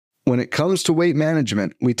When it comes to weight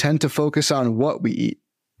management, we tend to focus on what we eat,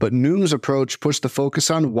 but Noom's approach puts the focus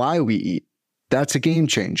on why we eat. That's a game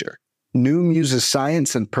changer. Noom uses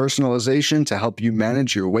science and personalization to help you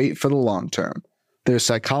manage your weight for the long term. Their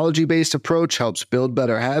psychology-based approach helps build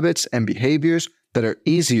better habits and behaviors that are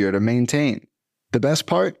easier to maintain. The best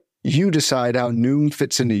part? You decide how Noom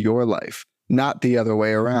fits into your life, not the other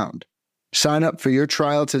way around. Sign up for your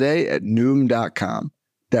trial today at Noom.com.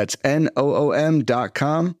 That's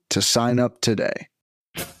Noom.com to sign up today.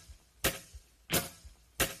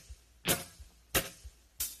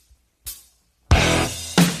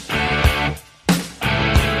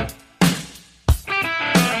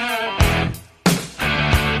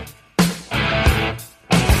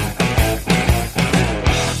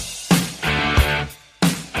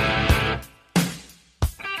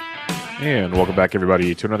 And welcome back,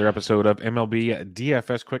 everybody, to another episode of MLB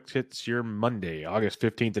DFS Quick Hits, your Monday, August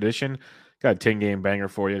 15th edition. Got a 10-game banger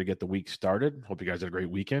for you to get the week started. Hope you guys had a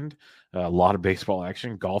great weekend. A lot of baseball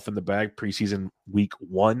action, golf in the bag, preseason week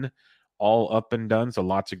 1, all up and done. So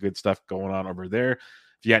lots of good stuff going on over there. If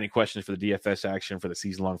you got any questions for the DFS action, for the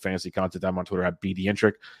season-long fantasy content, I'm on Twitter at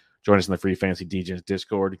BDintric. Join us in the free Fantasy DJs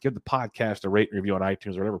Discord. Give the podcast a rate and review on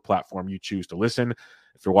iTunes or whatever platform you choose to listen.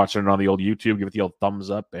 If you're watching it on the old YouTube, give it the old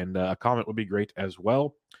thumbs up, and a comment would be great as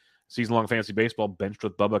well. Season-long fantasy baseball, Benched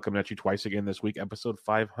with Bubba, coming at you twice again this week. Episode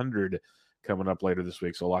 500 coming up later this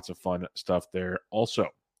week, so lots of fun stuff there also.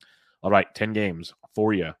 All right, 10 games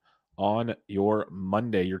for you on your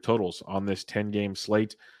Monday. Your totals on this 10-game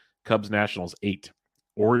slate: Cubs Nationals 8,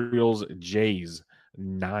 Orioles Jays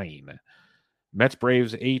 9, Mets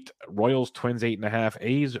Braves 8, Royals Twins 8.5,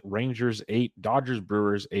 A's Rangers 8, Dodgers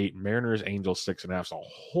Brewers 8, Mariners Angels 6.5. So a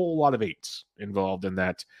whole lot of 8s involved in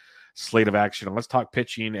that slate of action. And let's talk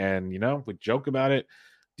pitching. And we joke about it.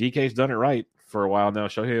 DK's done it right for a while now.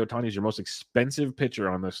 Shohei Ohtani is your most expensive pitcher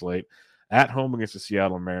on this slate at home against the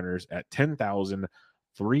Seattle Mariners at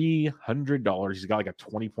 $10,300. He's got like a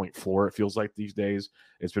 20.4, it feels like these days.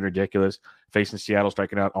 It's been ridiculous. Facing Seattle,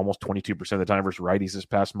 striking out almost 22% of the time versus righties this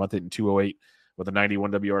past month, hitting 208 with a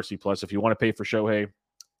 91 WRC plus. If you want to pay for Shohei,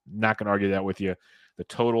 not going to argue that with you. The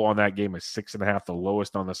total on that game is 6.5. The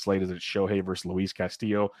lowest on the slate is Shohei versus Luis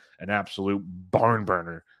Castillo, an absolute barn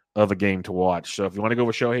burner of a game to watch. So if you want to go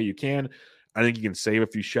with Shohei, you can. I think you can save a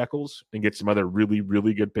few shekels and get some other really,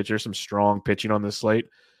 really good pitchers, some strong pitching on this slate.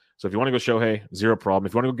 So if you want to go Shohei, zero problem.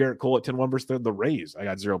 If you want to go Garrett Cole at 10-1 versus the Rays, I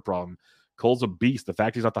got zero problem. Cole's a beast. The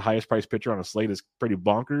fact he's not the highest priced pitcher on a slate is pretty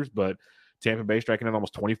bonkers, but Tampa Bay striking out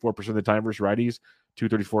almost 24% of the time versus righties,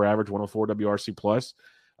 234 average, 104 WRC plus.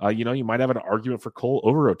 You might have an argument for Cole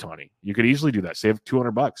over Ohtani. You could easily do that. Save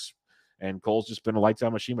 $200. And Cole's just been a lights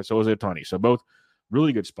out machine, but so is Ohtani. So both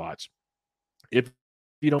really good spots. If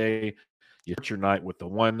you don't, you hit your night with the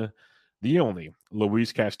one, the only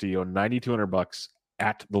Luis Castillo, $9,200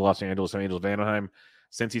 at the Los Angeles Angels of Anaheim.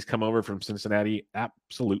 Since he's come over from Cincinnati,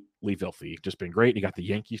 absolutely filthy. Just been great. He got the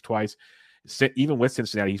Yankees twice. Even with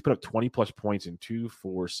Cincinnati, he's put up 20-plus points in 2,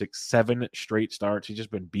 4, 6, 7 straight starts. He's just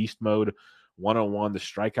been beast mode, 101. The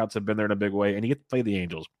strikeouts have been there in a big way, and he gets to play the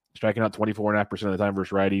Angels, striking out 24.5% of the time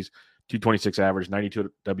versus righties, 226 average,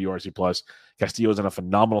 92 WRC plus. Castillo's in a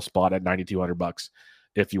phenomenal spot at $9,200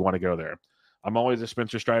 if you want to go there. I'm always a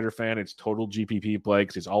Spencer Strider fan. It's total GPP play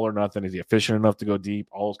because he's all or nothing. Is he efficient enough to go deep?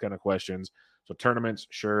 All those kind of questions. So tournaments,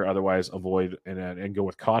 sure. Otherwise, avoid and go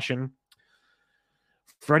with caution.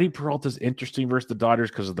 Freddie Peralta's interesting versus the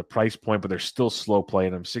Dodgers because of the price point, but they're still slow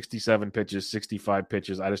playing him. 67 pitches, 65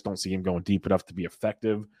 pitches. I just don't see him going deep enough to be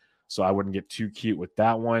effective, so I wouldn't get too cute with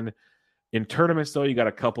that one. In tournaments, though, you got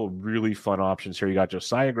a couple really fun options here. You got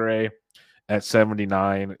Josiah Gray at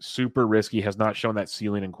 79. Super risky. Has not shown that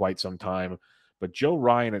ceiling in quite some time. But Joe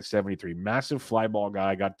Ryan at 73. Massive fly ball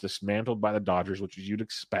guy. Got dismantled by the Dodgers, which is you'd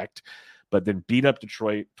expect. But then beat up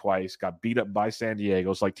Detroit twice. Got beat up by San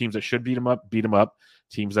Diego. It's like teams that should beat him up.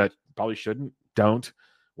 Teams that probably shouldn't, don't.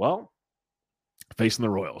 Well, facing the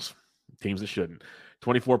Royals. Teams that shouldn't.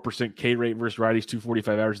 24% K rate versus righties,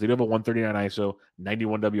 245 average. They do have a 139 ISO,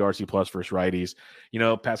 91 WRC plus versus righties.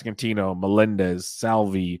 Pascantino, Melendez,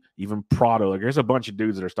 Salvi, even Prado. There's a bunch of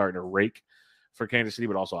dudes that are starting to rake for Kansas City,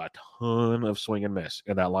 but also a ton of swing and miss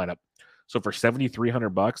in that lineup. So for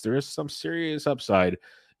 $7,300, there is some serious upside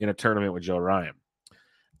in a tournament with Joe Ryan.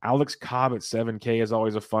 Alex Cobb at 7K is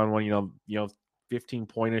always a fun one.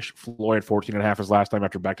 15-point-ish floor at 14.5 his last time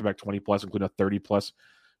after back-to-back 20-plus, including a 30-plus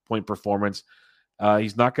point performance.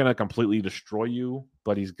 He's not going to completely destroy you,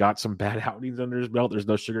 but he's got some bad outings under his belt. There's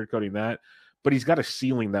no sugarcoating that. But he's got a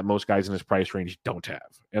ceiling that most guys in his price range don't have,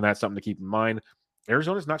 and that's something to keep in mind.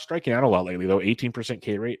 Arizona's not striking out a lot lately, though. 18%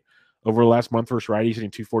 K rate over the last month versus righties,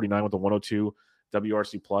 hitting 249 with a 102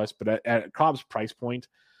 WRC plus, but at Cobb's price point,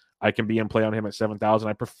 I can be in play on him at 7,000.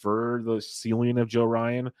 I prefer the ceiling of Joe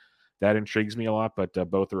Ryan. That intrigues me a lot, but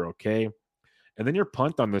both are okay. And then your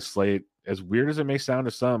punt on this slate, as weird as it may sound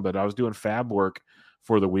to some, but I was doing fab work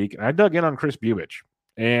for the week, and I dug in on Chris Bubic.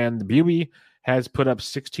 And Buby has put up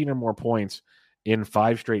 16 or more points in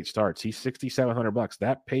 5 straight starts. He's $6,700.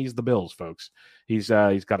 That pays the bills, folks. He's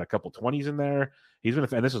got a couple 20s in there. He's been,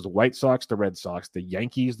 and this is the White Sox, the Red Sox, the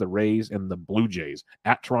Yankees, the Rays, and the Blue Jays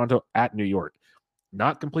at Toronto, at New York.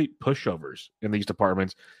 Not complete pushovers in these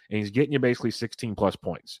departments, and he's getting you basically 16 plus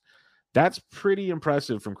points. That's pretty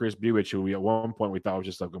impressive from Chris Bubic, who we at one point we thought was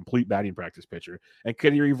just a complete batting practice pitcher. And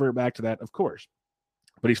could he revert back to that? Of course.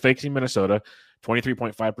 But he's facing Minnesota,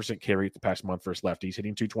 23.5% carry the past month versus lefties,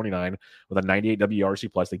 hitting 229 with a 98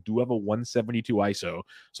 WRC plus. They do have a 172 ISO,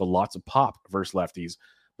 so lots of pop versus lefties.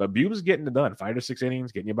 But Bube's getting it done. 5 to 6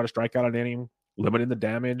 innings, getting you about a strikeout an inning, limiting the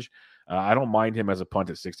damage. I don't mind him as a punt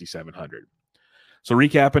at 6,700. So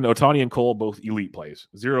recapping, Ohtani and Cole, both elite plays.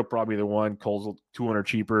 Zero probably the one. Cole's 200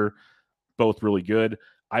 cheaper. Both really good.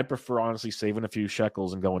 I prefer honestly saving a few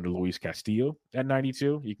shekels and going to Luis Castillo at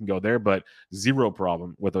 92. You can go there, but zero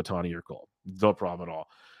problem with Ohtani or Cole. No problem at all.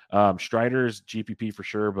 Strider's GPP for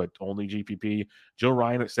sure, but only GPP. Joe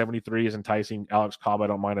Ryan at 73 is enticing. Alex Cobb, I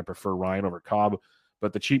don't mind. I prefer Ryan over Cobb.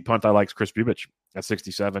 But the cheap punt I like is Chris Bubic at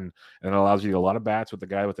 67, and it allows you to get a lot of bats with the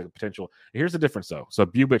guy with the potential. Here's the difference, though. So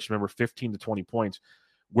Bubic, remember, 15 to 20 points,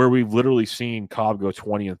 where we've literally seen Cobb go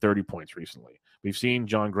 20 and 30 points recently. We've seen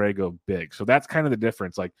John Gray go big. So that's kind of the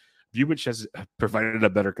difference. Like, Bubic has provided a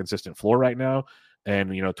better consistent floor right now, and,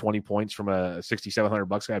 20 points from a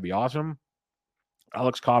 $6,700 guy would be awesome.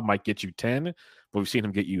 Alex Cobb might get you 10, but we've seen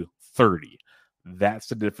him get you 30. That's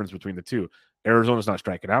the difference between the two. Arizona's not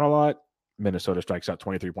striking out a lot. Minnesota strikes out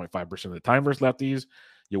 23.5% of the time versus lefties.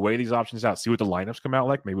 You weigh these options out, see what the lineups come out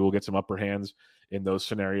like. Maybe we'll get some upper hands in those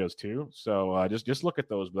scenarios too. So just look at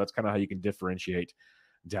those, but that's kind of how you can differentiate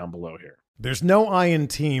down below here. There's no I in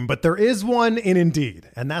team, but there is one in Indeed,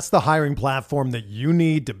 and that's the hiring platform that you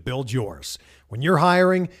need to build yours. When you're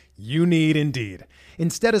hiring, you need Indeed.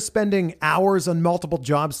 Instead of spending hours on multiple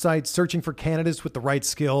job sites searching for candidates with the right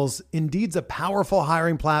skills, Indeed's a powerful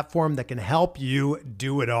hiring platform that can help you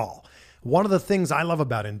do it all. One of the things I love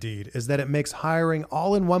about Indeed is that it makes hiring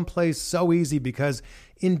all in one place so easy because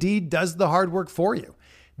Indeed does the hard work for you.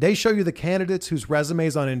 They show you the candidates whose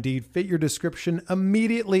resumes on Indeed fit your description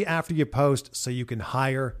immediately after you post so you can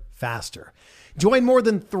hire faster. Join more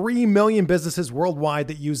than 3 million businesses worldwide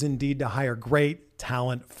that use Indeed to hire great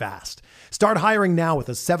talent fast. Start hiring now with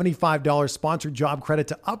a $75 sponsored job credit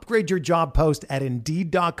to upgrade your job post at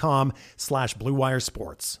Indeed.com/Blue Wire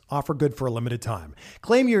Sports. Offer good for a limited time.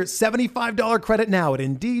 Claim your $75 credit now at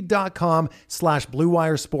Indeed.com/Blue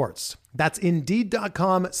Wire Sports. That's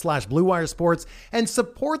Indeed.com/Blue Wire Sports, and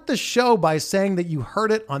support the show by saying that you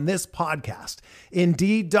heard it on this podcast.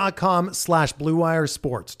 Indeed.com/Blue Wire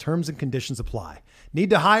Sports. Terms and conditions apply.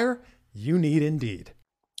 Need to hire? You need Indeed.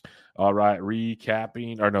 All right,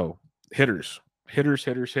 hitters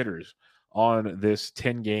on this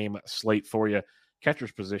 10-game slate for you.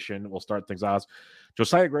 Catcher's position, we'll start things out.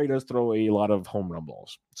 Josiah Gray does throw a lot of home run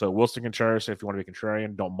balls. So Wilson Contreras, if you want to be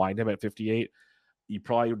contrarian, don't mind him at 58. You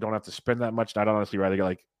probably don't have to spend that much. I'd honestly rather get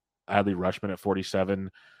like Adley Rutschman at 47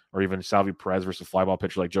 or even Salvi Perez versus fly ball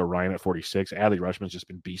pitcher like Joe Ryan at 46. Adley Rutschman's just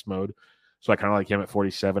been beast mode. So I kind of like him at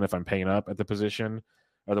 47 if I'm paying up at the position.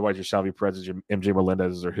 Otherwise, your Salvi Perez, your MJ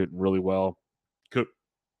Melendez are hitting really well. Could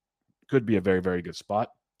be a very, very good spot.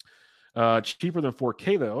 Cheaper than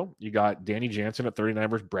 4K, though, you got Danny Jansen at 39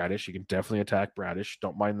 versus Bradish. You can definitely attack Bradish.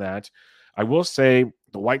 Don't mind that. I will say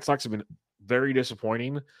the White Sox have been very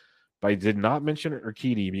disappointing, but I did not mention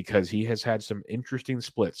Urquidy because he has had some interesting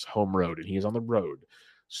splits home road, and he is on the road.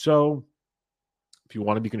 So if you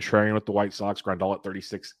want to be contrarian with the White Sox, Grandal at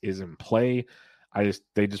 36 is in play.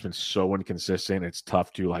 They've just been so inconsistent. It's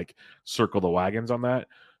tough to like circle the wagons on that.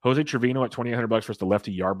 Jose Trevino at $2,800 versus the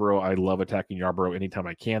lefty Yarborough. I love attacking Yarborough anytime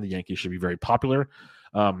I can. The Yankees should be very popular.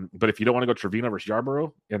 But if you don't want to go Trevino versus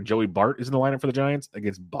Yarborough and Joey Bart is in the lineup for the Giants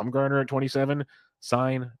against Bumgarner at 27,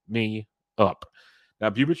 sign me up. Now,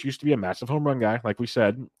 Bubic used to be a massive home run guy, like we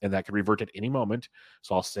said, and that could revert at any moment.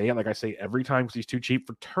 So I'll say it like I say every time because he's too cheap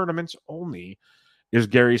for tournaments only. Is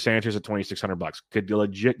Gary Sanchez at $2,600. Could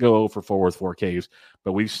legit go for 4 with 4Ks,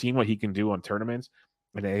 but we've seen what he can do on tournaments.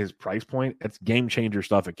 And at his price point, it's game changer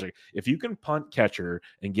stuff. If you can punt catcher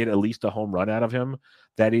and get at least a home run out of him,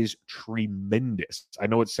 that is tremendous. I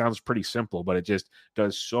know it sounds pretty simple, but it just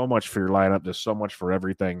does so much for your lineup, does so much for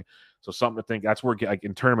everything. So something to think. That's where, like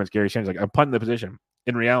in tournaments, Gary Sanchez, like I'm punting the position.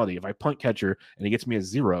 In reality, if I punt catcher and he gets me a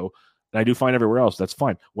 0, And I do fine everywhere else. That's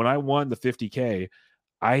fine. When I won the 50K,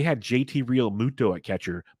 I had JT Real Muto at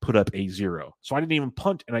catcher put up a 0. So I didn't even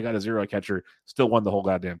punt, and I got a 0 at catcher, still won the whole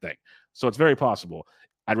goddamn thing. So it's very possible.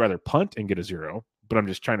 I'd rather punt and get a 0, but I'm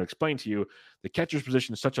just trying to explain to you the catcher's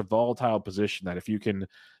position is such a volatile position that if you can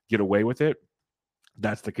get away with it,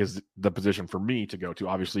 that's the position for me to go to.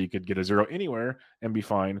 Obviously, you could get a 0 anywhere and be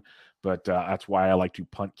fine, but that's why I like to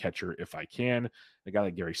punt catcher if I can. A guy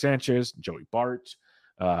like Gary Sanchez, Joey Bart,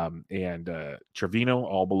 and Trevino,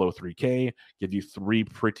 all below 3K, give you 3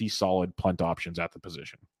 pretty solid punt options at the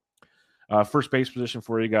position. First base position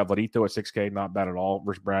for you got Vladito at 6K, not bad at all,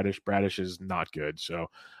 versus Bradish. Bradish is not good, so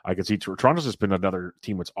I can see Toronto's has been another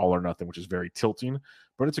team that's all or nothing, which is very tilting,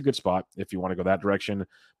 but it's a good spot if you want to go that direction.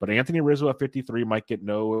 But Anthony Rizzo at 53 might get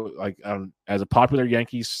as a popular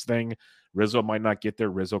Yankees thing, Rizzo might not get there.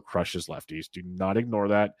 Rizzo crushes lefties. Do not ignore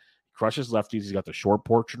that. He crushes lefties. He's got the short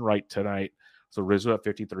porch and right tonight. So Rizzo at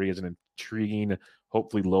 53 is an intriguing,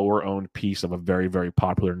 hopefully lower-owned piece of a very, very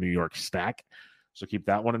popular New York stack. So keep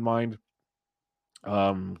that one in mind.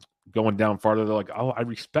 Going down farther, they're like, I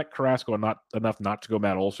respect Carrasco enough not to go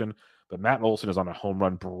Matt Olson, but Matt Olson is on a home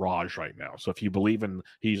run barrage right now. So if you believe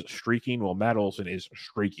he's streaking, well, Matt Olson is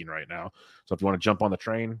streaking right now. So if you want to jump on the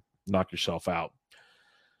train, knock yourself out.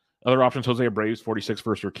 Other options, Jose Abreu, 46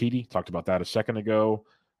 versus Urquidy. Talked about that a second ago.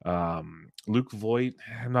 Luke Voigt,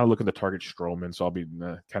 I'm not looking to target Stroman, so I'll be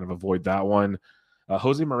kind of avoid that one.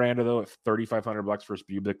 Jose Miranda, though, at $3,500 versus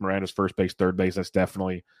Bubic. Miranda's first base, third base. That's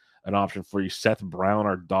definitely an option for you. Seth Brown,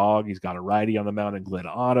 our dog. He's got a righty on the mound in Glenn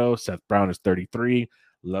Otto. Seth Brown is 33.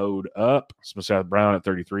 Load up. Seth Brown at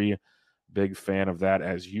 33. Big fan of that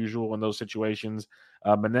as usual in those situations.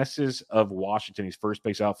 Meneses of Washington. He's first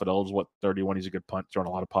base outfield eligible at 31. He's a good punt, throwing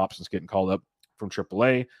a lot of pops since getting called up from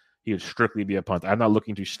AAA. He would strictly be a punt. I'm not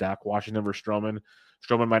looking to stack Washington versus Stroman.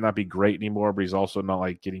 Stroman might not be great anymore, but he's also not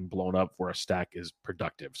like getting blown up where a stack is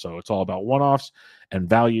productive. So it's all about one-offs and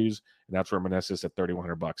values, and that's where Meneses at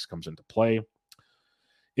 $3,100 comes into play.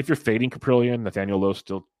 If you're fading Caprillion, Nathaniel Lowe's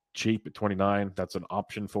still cheap at 29. That's an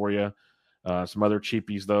option for you. Some other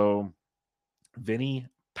cheapies though. Vinny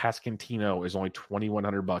Pasquantino is only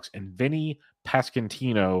 $2,100, and Vinny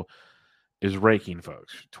Pasquantino is raking,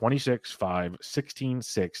 folks. 26, 5, 16,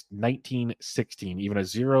 6, 19, 16, even a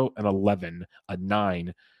 0, an 11, a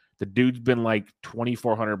 9. The dude's been like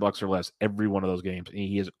 $2,400 or less every one of those games, and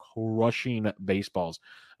he is crushing baseballs.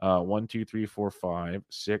 1, 2, 3, 4, 5,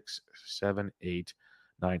 6, 7, 8,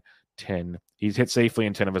 9, 10. He's hit safely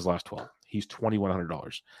in 10 of his last 12. He's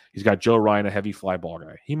 $2,100. He's got Joe Ryan, a heavy fly ball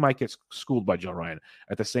guy. He might get schooled by Joe Ryan.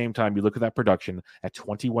 At the same time, you look at that production at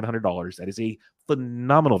 $2,100. That is a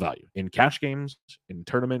phenomenal value in cash games, in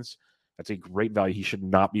tournaments. That's a great value. He should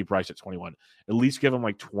not be priced at 21. At least give him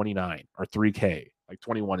like 29 or 3K. Like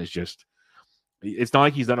 21 is just, it's not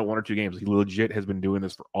like he's done it 1 or 2 games. He legit has been doing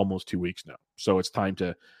this for almost 2 weeks now. So it's time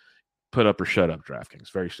to put up or shut up, DraftKings.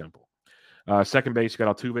 Very simple. Second base, you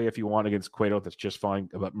got Altuve if you want against Cueto. That's just fine.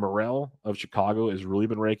 But Morel of Chicago has really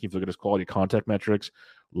been raking. If you look at his quality contact metrics,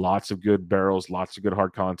 lots of good barrels, lots of good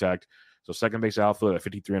hard contact. So second base outfield at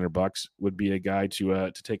 $5,300 would be a guy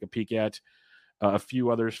to take a peek at. A few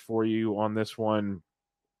others for you on this one.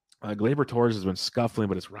 Gleyber Torres has been scuffling,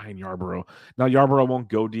 but it's Ryan Yarbrough. Now, Yarbrough won't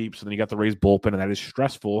go deep, so then you got the Rays bullpen, and that is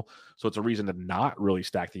stressful. So it's a reason to not really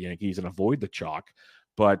stack the Yankees and avoid the chalk.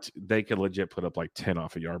 But they could legit put up like 10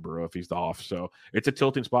 off of Yarbrough if he's off. So it's a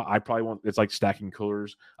tilting spot. I probably won't. It's like stacking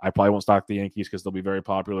coolers. I probably won't stock the Yankees because they'll be very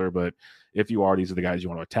popular. But if you are, these are the guys you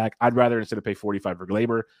want to attack. I'd rather, instead of pay 45 for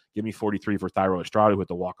Gleyber, give me 43 for Thairo Estrada with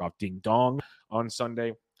the walk-off ding-dong on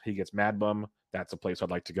Sunday. He gets Mad Bum. That's a place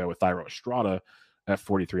I'd like to go with Thairo Estrada at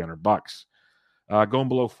 $4,300. Going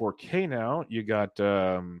below 4K now, you got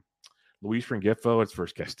Luis Rengifo. It's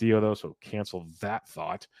versus Castillo, though, so cancel that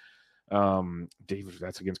thought. David,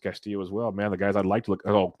 that's against Castillo as well. Man, the guys I'd like to look.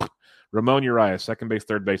 Oh, Ramon Urias, second base,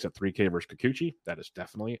 third base at 3K versus Kikuchi. That is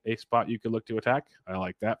definitely a spot you could look to attack. I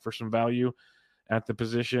like that for some value at the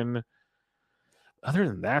position. Other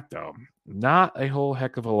than that, though, not a whole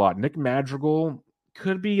heck of a lot. Nick Madrigal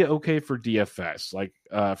could be okay for DFS. Like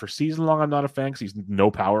for season long, I'm not a fan because he's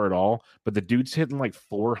no power at all. But the dude's hitting like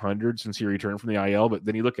 400 since he returned from the IL. But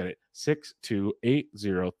then you look at it: 6, 2, 8,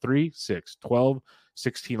 0, 3, 6, 12,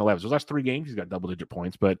 16, 11. So those last 3 games, he's got double-digit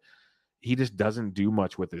points, but he just doesn't do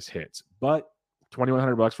much with his hits. But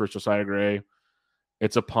 $2,100 for Josiah Gray,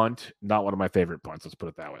 it's a punt. Not one of my favorite punts. Let's put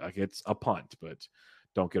it that way. Like it's a punt, but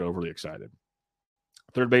don't get overly excited.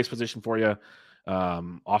 Third base position for you.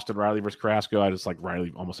 Austin Riley versus Carrasco. I just like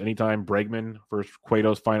Riley almost anytime. Bregman versus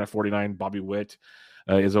Cueto's fine at 49. Bobby Witt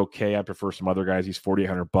is okay. I prefer some other guys. He's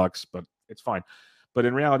 $4,800, but it's fine. But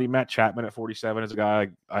in reality, Matt Chapman at 47 is a guy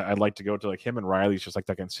I'd like to go to. Like him and Riley's just like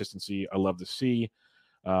that consistency I love to see.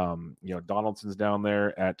 Donaldson's down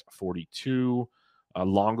there at 42.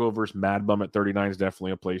 Longo versus Mad Bum at 39 is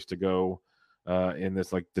definitely a place to go in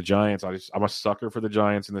this. Like the Giants, I'm a sucker for the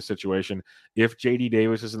Giants in this situation. If JD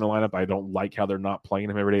Davis is in the lineup, I don't like how they're not playing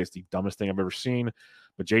him every day. It's the dumbest thing I've ever seen.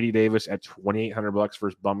 But JD Davis at $2,800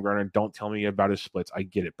 versus Bumgarner, don't tell me about his splits. I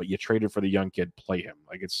get it, but you traded for the young kid. Play him.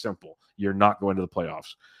 Like it's simple. You're not going to the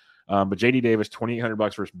playoffs. But JD Davis, $2,800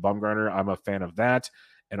 versus Bumgarner. I'm a fan of that.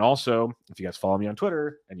 And also, if you guys follow me on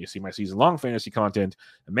Twitter and you see my season-long fantasy content,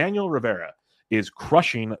 Emmanuel Rivera is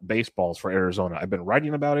crushing baseballs for Arizona. I've been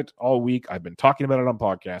writing about it all week. I've been talking about it on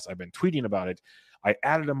podcasts. I've been tweeting about it. I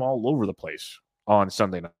added him all over the place on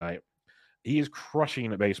Sunday night. He is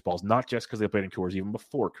crushing baseballs, not just because they played in Coors, even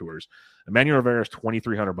before Coors. Emmanuel Rivera is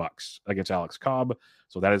 $2,300 against Alex Cobb.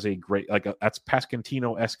 So that is a great, that's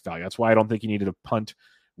Pasquantino-esque value. That's why I don't think you needed to punt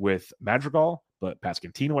with Madrigal, but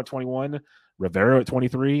Pasquantino at 21, Rivera at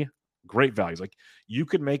 23, great values. Like you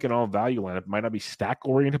could make an all-value lineup, might not be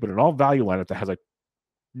stack-oriented, but an all-value lineup that has a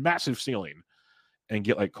massive ceiling and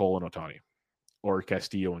get like Cole and Ohtani or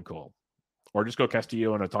Castillo and Cole. Or just go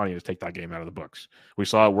Castillo and Ohtani and just take that game out of the books. We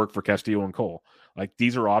saw it work for Castillo and Cole. Like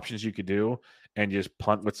these are options you could do and just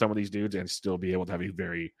punt with some of these dudes and still be able to have a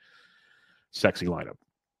very sexy lineup.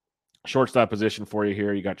 Shortstop position for you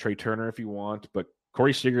here. You got Trey Turner if you want, but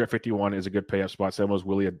Corey Seager at 51 is a good pay-up spot. Samuel's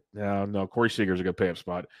Willie. No, Corey Seager is a good pay-up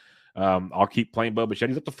spot. I'll keep playing Bud Bichette.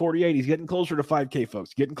 He's up to 48. He's getting closer to 5K,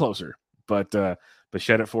 folks. Getting closer. But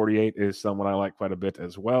Bichette at 48 is someone I like quite a bit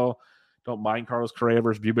as well. Don't mind Carlos Correa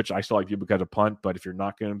versus Bubic. I still like Bubic as a punt, but if you're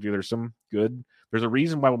not going to do, there's a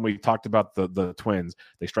reason why when we talked about the Twins,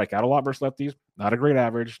 they strike out a lot versus lefties. Not a great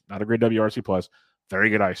average, not a great WRC plus, very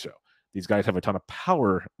good ISO. These guys have a ton of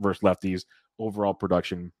power versus lefties. Overall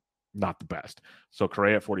production, not the best. So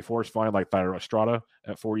Correa at 44 is fine, like Thairo Estrada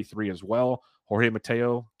at 43 as well. Jorge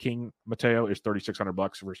Mateo, King Mateo is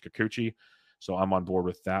 $3,600 versus Kikuchi. So I'm on board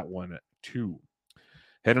with that one too.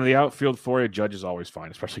 Heading to the outfield for you, Judge is always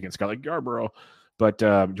fine, especially against a guy like Yarborough. But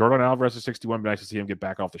Jordan Alvarez at 61, be nice to see him get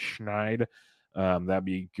back off the schneid. That'd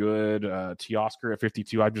be good. Teoscar at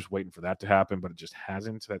 52, I'm just waiting for that to happen, but it just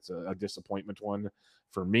hasn't. That's a disappointment one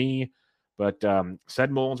for me. But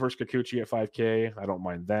Sed Mullins versus Kikuchi at 5K, I don't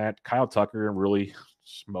mind that. Kyle Tucker really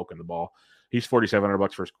smoking the ball. He's $4,700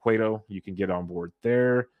 versus Cueto. You can get on board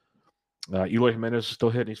there. Eloy Jimenez is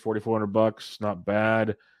still hitting. He's $4,400. Not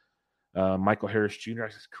bad. Michael Harris Jr.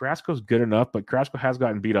 Carrasco's good enough, but Carrasco has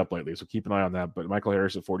gotten beat up lately, so keep an eye on that. But Michael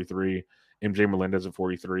Harris at 43, MJ Melendez at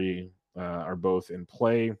 43 are both in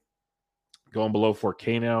play. Going below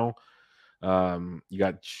 4K now. You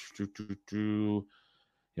got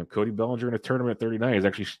Cody Bellinger in a tournament at 39. He's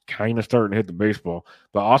actually kind of starting to hit the baseball.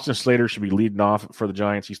 But Austin Slater should be leading off for the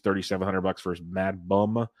Giants. He's $3,700 versus Mad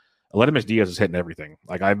Bum. Aledmys Diaz is hitting everything.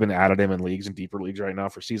 Like I've been added him in leagues and deeper leagues right now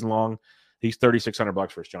for season long. He's $3,600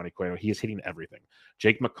 versus Johnny Cueto. He is hitting everything.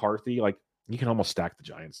 Jake McCarthy, like you can almost stack the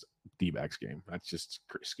Giants D-backs game. That's just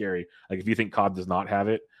scary. Like if you think Cobb does not have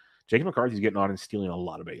it, Jake McCarthy's getting on and stealing a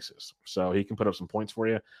lot of bases. So he can put up some points for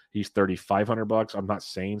you. He's $3,500. I'm not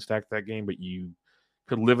saying stack that game, but you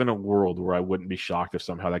could live in a world where I wouldn't be shocked if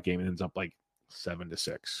somehow that game ends up like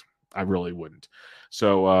 7-6. I really wouldn't.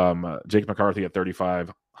 So Jake McCarthy at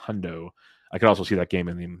 35 hundo. I could also see that game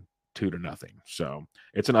ending 2-0. So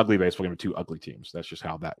it's an ugly baseball game with two ugly teams. That's just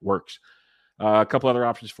how that works. A couple other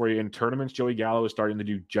options for you in tournaments. Joey Gallo is starting to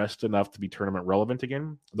do just enough to be tournament relevant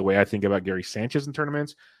again. The way I think about Gary Sanchez in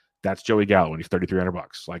tournaments, that's Joey Gallo, and he's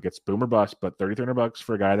 $3,300. Like it's boom or bust, but $3,300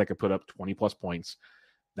 for a guy that could put up 20 plus points.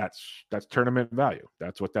 That's tournament value.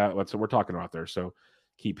 That's what we're talking about there. So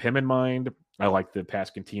keep him in mind. I like the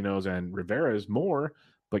Pascantinos and Rivera's more,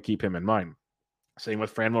 but keep him in mind. Same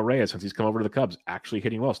with Franmil Reyes since he's come over to the Cubs, actually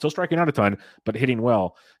hitting well, still striking out a ton, but hitting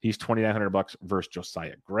well. He's $2,900 versus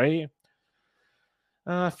Josiah Gray.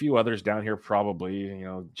 A few others down here probably.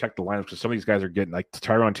 Check the lineups because some of these guys are getting like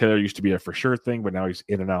Tyrone Taylor used to be a for sure thing, but now he's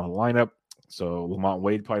in and out of the lineup. So Lamont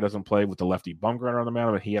Wade probably doesn't play with the lefty Bumgarner on the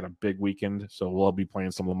mound, but he had a big weekend. So we'll be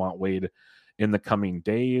playing some Lamont Wade in the coming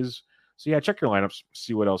days. So yeah, check your lineups,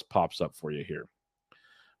 see what else pops up for you here.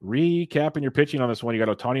 Recapping your pitching on this one, you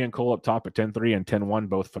got Ohtani and Cole up top at 10-3 and 10-1,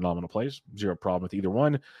 both phenomenal plays. Zero problem with either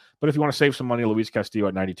one. But if you want to save some money, Luis Castillo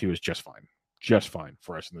at 92 is just fine. Just fine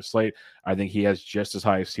for us in the slate. I think he has just as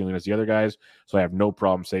high a ceiling as the other guys, so I have no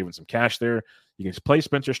problem saving some cash there. You can play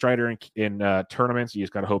Spencer Strider in tournaments. You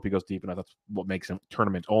just got to hope he goes deep enough. That's what makes him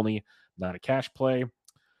tournament only, not a cash play.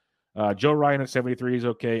 Joe Ryan at 73 is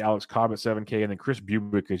okay. Alex Cobb at 7K, and then Chris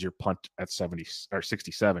Bubic is your punt at 70 or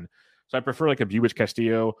 67. So I prefer like a Bewitch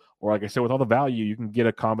Castillo, or like I said, with all the value, you can get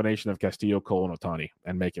a combination of Castillo, Cole, and Ohtani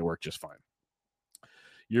and make it work just fine.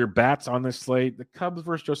 Your bats on this slate, the Cubs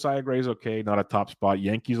versus Josiah Gray is okay, not a top spot.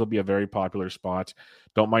 Yankees will be a very popular spot.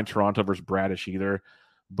 Don't mind Toronto versus Bradish either.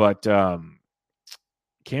 But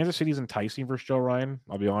Kansas City's enticing versus Joe Ryan,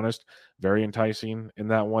 I'll be honest. Very enticing in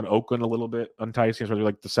that one. Oakland a little bit enticing, especially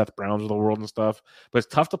like the Seth Browns of the world and stuff. But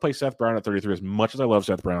it's tough to play Seth Brown at 33. As much as I love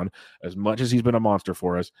Seth Brown, as much as he's been a monster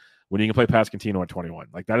for us, when you can play Pasquantino at 21.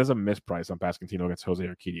 Like, that is a misprice on Pasquantino against Jose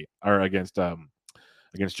Urquidy, or against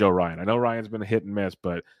Joe Ryan. I know Ryan's been a hit and miss,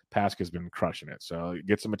 but Pasque has been crushing it. So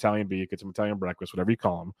get some Italian beef, get some Italian breakfast, whatever you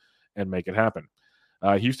call them, and make it happen.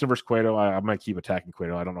 Houston versus Cueto, I might keep attacking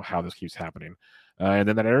Cueto. I don't know how this keeps happening. And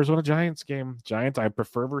then that Arizona Giants game. Giants, I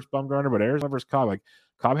prefer versus Bumgarner, but Arizona versus Cobb. Like,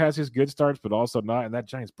 Cobb has his good starts, but also not. And that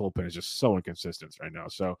Giants bullpen is just so inconsistent right now.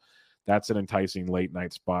 So that's an enticing late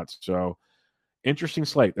night spot. So interesting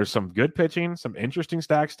slate. There's some good pitching, some interesting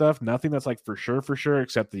stack stuff. Nothing that's like for sure,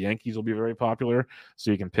 except the Yankees will be very popular. So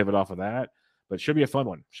you can pivot off of that. But it should be a fun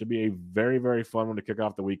one. Should be a very, very fun one to kick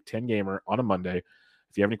off the week. 10 gamer on a Monday.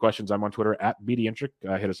 If you have any questions, I'm on Twitter at BDintric.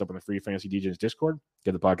 Hit us up on the Free Fantasy DJs Discord.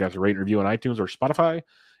 Give the podcast a rate and review on iTunes or Spotify.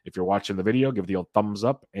 If you're watching the video, give the old thumbs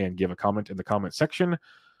up and give a comment in the comment section.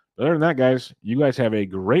 But other than that, guys, you guys have a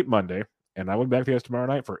great Monday. And I will be back to you guys tomorrow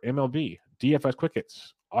night for MLB DFS Quick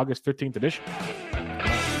Hits, August 15th edition.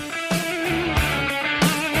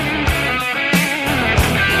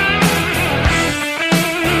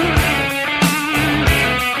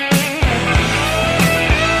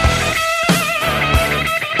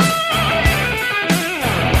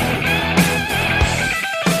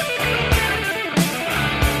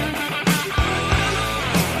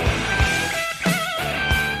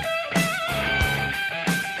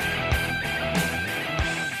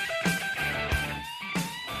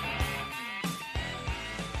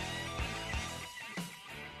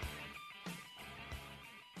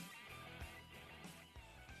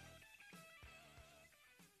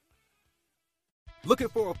 Looking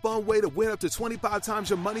for a fun way to win up to 25 times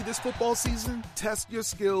your money this football season? Test your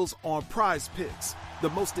skills on Prize Picks, the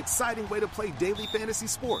most exciting way to play daily fantasy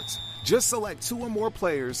sports. Just select 2 or more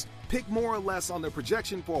players, pick more or less on their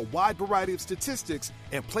projection for a wide variety of statistics,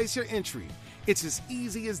 and place your entry. It's as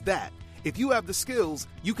easy as that. If you have the skills,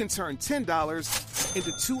 you can turn $10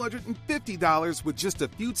 into $250 with just a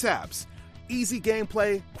few taps. Easy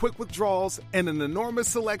gameplay, quick withdrawals, and an enormous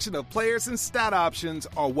selection of players and stat options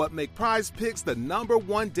are what make Prize Picks the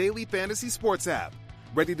 #1 daily fantasy sports app.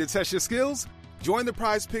 Ready to test your skills? Join the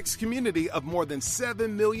Prize Picks community of more than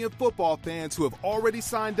 7 million football fans who have already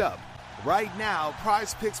signed up. Right now,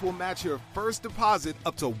 Prize Picks will match your first deposit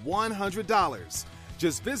up to $100.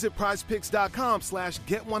 Just visit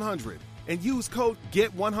prizepicks.com/get100 and use code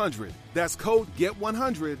GET100. That's code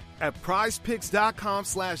GET100 at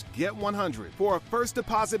prizepicks.com/get100 for a first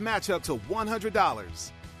deposit match up to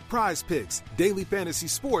 $100. Prize Picks, daily fantasy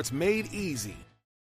sports made easy.